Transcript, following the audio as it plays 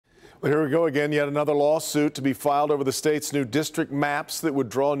Well, here we go again. Yet another lawsuit to be filed over the state's new district maps that would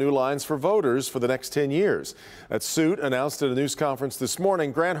draw new lines for voters for the next 10 years. That suit announced at a news conference this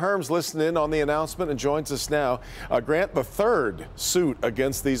morning. Grant Herm's listening in on the announcement and joins us now. Grant, the third suit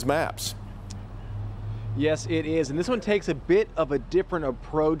against these maps. Yes, it is. And this one takes a bit of a different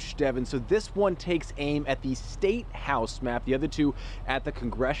approach, Devin. So this one takes aim at the state house map, the other two at the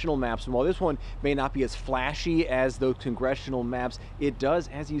congressional maps. And while this one may not be as flashy as those congressional maps, it does,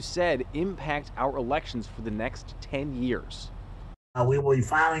 as you said, impact our elections for the next 10 years. We will be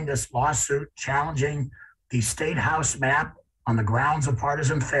filing this lawsuit challenging the state house map on the grounds of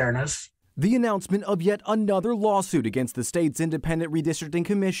partisan fairness. The announcement of yet another lawsuit against the state's Independent Redistricting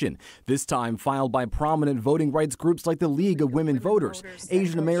Commission, this time filed by prominent voting rights groups like the League of Women Voters,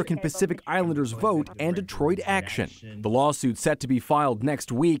 Asian American Pacific Islanders Vote, and Detroit Action. The lawsuit, set to be filed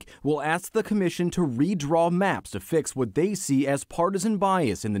next week, will ask the commission to redraw maps to fix what they see as partisan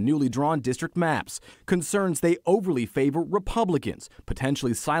bias in the newly drawn district maps, concerns they overly favor Republicans,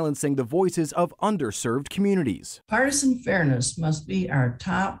 potentially silencing the voices of underserved communities. Partisan fairness must be our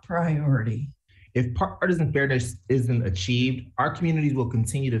top priority. If partisan fairness isn't achieved, our communities will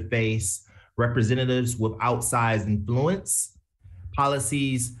continue to face representatives with outsized influence,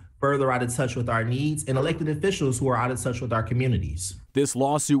 policies further out of touch with our needs, and elected officials who are out of touch with our communities. This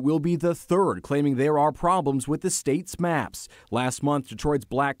lawsuit will be the third, claiming there are problems with the state's maps. Last month, Detroit's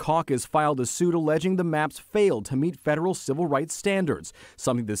Black Caucus filed a suit alleging the maps failed to meet federal civil rights standards,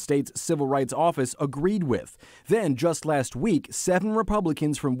 something the state's Civil Rights Office agreed with. Then, just last week, 7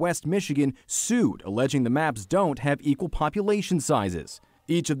 Republicans from West Michigan sued, alleging the maps don't have equal population sizes.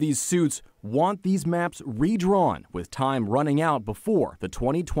 Each of these suits want these maps redrawn, with time running out before the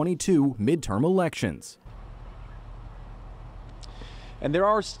 2022 midterm elections. And there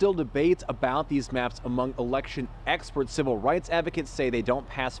are still debates about these maps among election experts. Civil rights advocates say they don't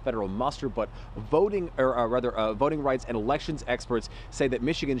pass federal muster, but voting rights and elections experts say that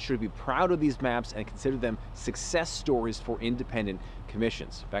Michigan should be proud of these maps and consider them success stories for independent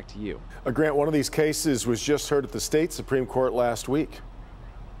commissions. Back to you. Grant, one of these cases was just heard at the state Supreme Court last week.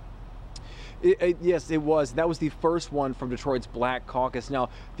 Yes, it was. That was the first one from Detroit's Black Caucus. Now,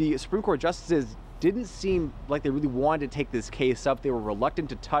 the Supreme Court justices didn't seem like they really wanted to take this case up. They were reluctant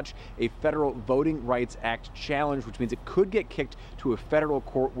to touch a federal Voting Rights Act challenge, which means it could get kicked to a federal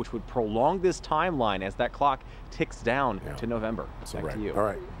court, which would prolong this timeline as that clock ticks down to November. Back to you. All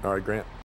right, Grant.